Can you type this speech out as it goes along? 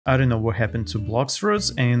I don't know what happened to Blox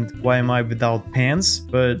fruits and why am I without pants,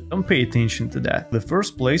 but don't pay attention to that. The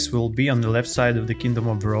first place will be on the left side of the Kingdom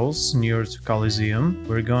of Rose, near to Coliseum.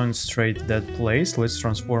 We're going straight to that place. Let's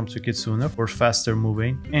transform to Kitsune for faster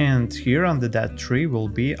moving. And here under that tree will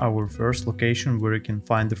be our first location where you can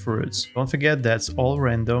find the fruits. Don't forget that's all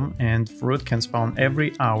random and fruit can spawn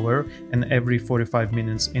every hour and every 45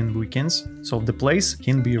 minutes in weekends. So the place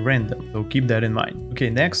can be random, so keep that in mind. Okay,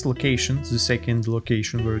 next location, the second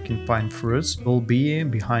location where you can find fruits, will be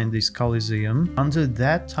behind this Coliseum under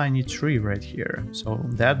that tiny tree right here. So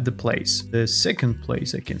that's the place, the second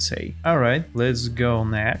place I can say. Alright, let's go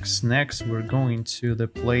next. Next we're going to the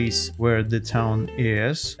place where the town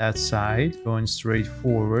is, that side, going straight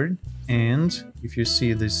forward. And if you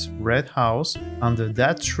see this red house, under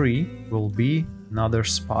that tree will be another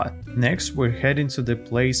spot. Next we're heading to the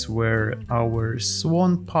place where our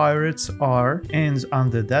swan pirates are, and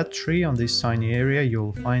under that tree on this tiny area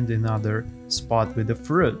you'll find another spot with the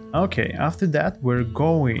fruit. Okay, after that we're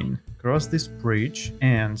going across this bridge,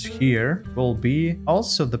 and here will be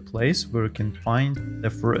also the place where you can find the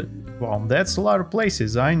fruit. Well, that's a lot of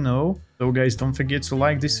places, I know. So guys, don't forget to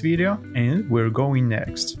like this video, and we're going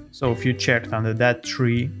next. So if you checked under that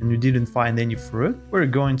tree and you didn't find any fruit, we're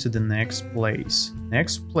going to the next place.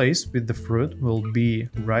 Next place with the fruit will be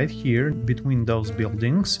right here between those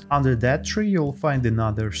buildings. Under that tree you'll find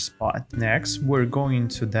another spot. Next we're going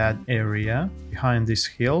to that area behind these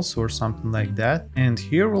hills or something like that, and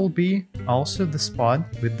here will be also the spot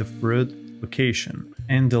with the fruit location.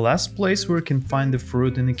 And the last place where you can find the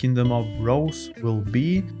fruit in the Kingdom of Rose will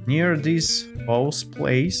be near this boss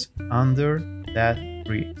place under that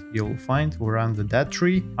tree. You'll find, or under that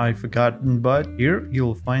tree, I forgotten, but here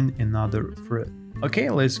you'll find another fruit.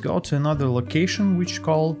 Okay, let's go to another location which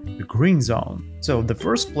called the Green Zone. So the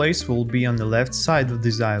first place will be on the left side of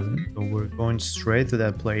this island. So we're going straight to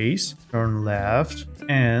that place, turn left,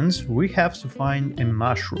 and we have to find a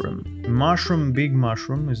mushroom. A mushroom, big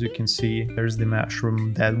mushroom, as you can see, there's the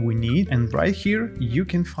mushroom that we need. And right here you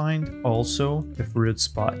can find also the fruit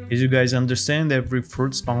spot. As you guys understand, every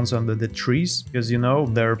fruit spawns under the trees, because you know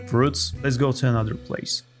there are fruits. Let's go to another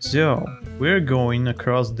place. So we're going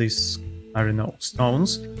across this, I don't know,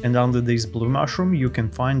 stones, and under this blue mushroom you can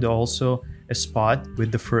find also a spot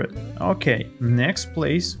with the fruit. Okay, next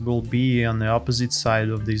place will be on the opposite side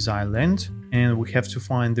of this island, and we have to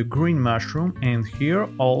find the green mushroom, and here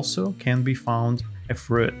also can be found a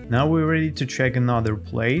fruit. Now we're ready to check another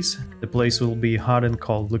place. The place will be hot and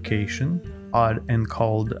cold location, hot and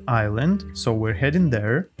cold island, so we're heading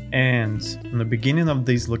there. And in the beginning of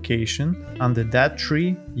this location, under that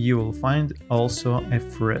tree, you will find also a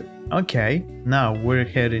fruit. Okay, now we're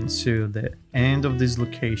heading to the end of this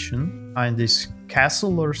location, find this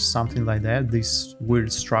castle or something like that, this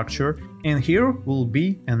weird structure, and here will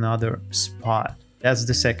be another spot. That's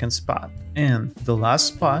the second spot. And the last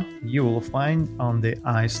spot you will find on the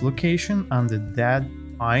ice location under that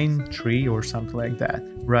pine tree or something like that,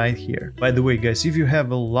 right here. By the way guys, if you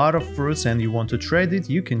have a lot of fruits and you want to trade it,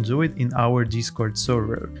 you can do it in our Discord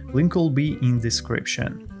server. Link will be in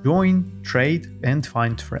description. Join, trade and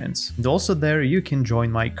find friends. And also there you can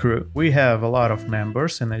join my crew. We have a lot of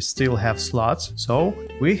members and I still have slots, so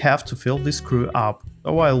we have to fill this crew up.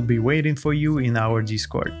 So I'll be waiting for you in our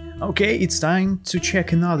Discord. Okay, it's time to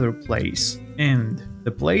check another place. And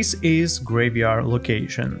the place is graveyard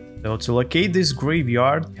location. So to locate this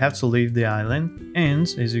graveyard, you have to leave the island, and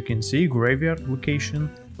as you can see, graveyard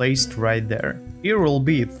location placed right there. Here will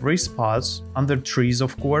be 3 spots, under trees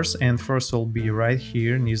of course, and first will be right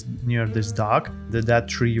here near this dock. That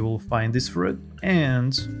tree you will find this fruit.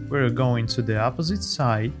 And we're going to the opposite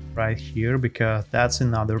side right here because that's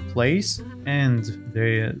another place, and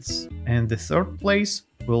the third place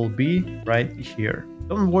will be right here.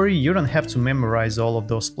 Don't worry, you don't have to memorize all of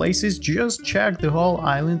those places, just check the whole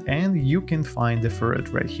island and you can find the fruit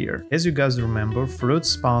right here. As you guys remember, fruit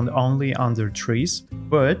spawned only under trees,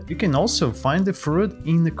 but you can also find the fruit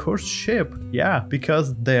in the cursed ship. Yeah,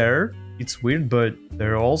 because there, it's weird, but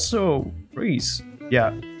there are also trees.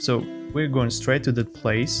 Yeah, so we're going straight to that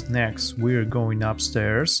place. Next, we're going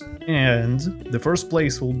upstairs, and the first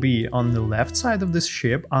place will be on the left side of this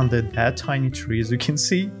ship under that tiny tree, as you can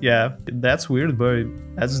see. Yeah, that's weird, but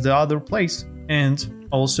that's the other place. And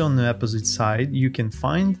Also on the opposite side, you can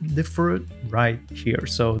find the fruit right here.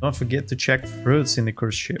 So don't forget to check fruits in the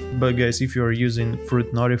cruise ship. But guys, if you are using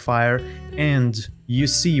fruit notifier and you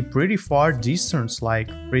see pretty far distance, like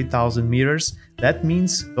 3000 meters, that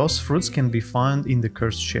means those fruits can be found in the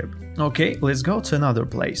cursed ship. Okay, let's go to another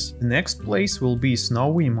place. The next place will be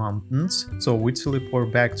Snowy Mountains. So we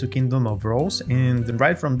teleport back to Kingdom of Rose, and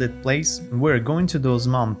right from that place, we're going to those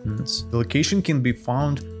mountains. The location can be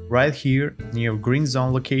found right here near Green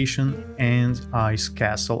Zone location and Ice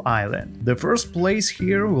Castle Island. The first place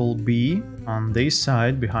here will be on this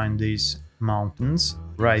side behind these mountains.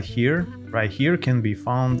 Right here can be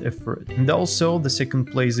found a fruit. And also the second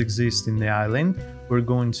place exists in the island. We're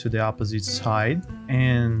going to the opposite side,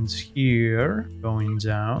 and here, going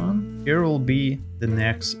down, here will be the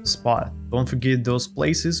next spot. Don't forget those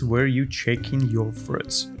places where you check in your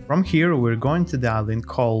fruits. From here, we're going to the island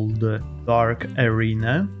called Dark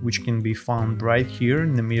Arena, which can be found right here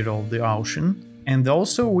in the middle of the ocean. And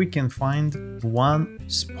also we can find one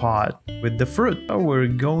spot with the fruit. So we're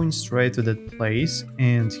going straight to that place,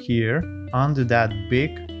 and here under that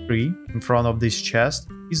big tree in front of this chest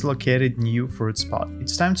is located new fruit spot.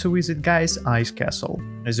 It's time to visit, guys, Ice Castle.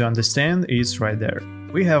 As you understand, it's right there.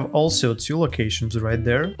 We have also two locations right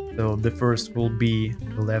there. So the first will be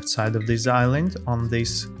the left side of this island on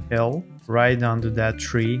this hill, right under that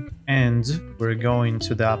tree, and we're going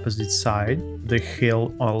to the opposite side, the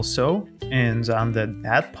hill also, and under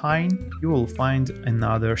that pine you will find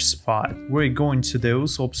another spot. We're going to the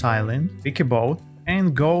Usopp's Island, pick a boat,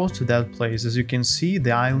 and go to that place. As you can see,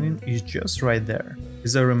 the island is just right there.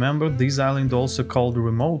 As I remember, this island also called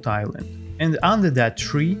Remote Island. And under that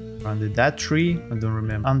tree, I don't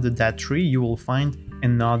remember, under that tree you will find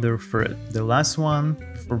another fruit. The last one,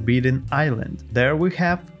 Forbidden Island. There we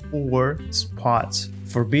have 4 spots.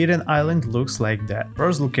 Forbidden Island looks like that.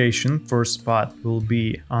 First location, first spot will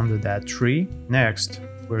be under that tree. Next,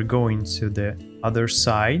 we're going to the other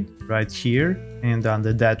side, right here, and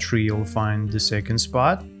under that tree you'll find the second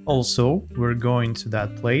spot. Also, we're going to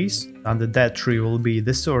that place. Under that tree will be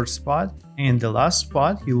the third spot, and the last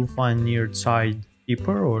spot you'll find near Tide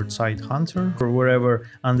Keeper or Tide Hunter, or wherever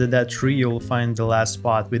under that tree you'll find the last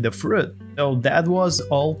spot with the fruit. So that was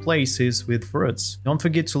all places with fruits. Don't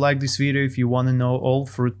forget to like this video if you want to know all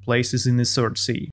fruit places in the Third Sea.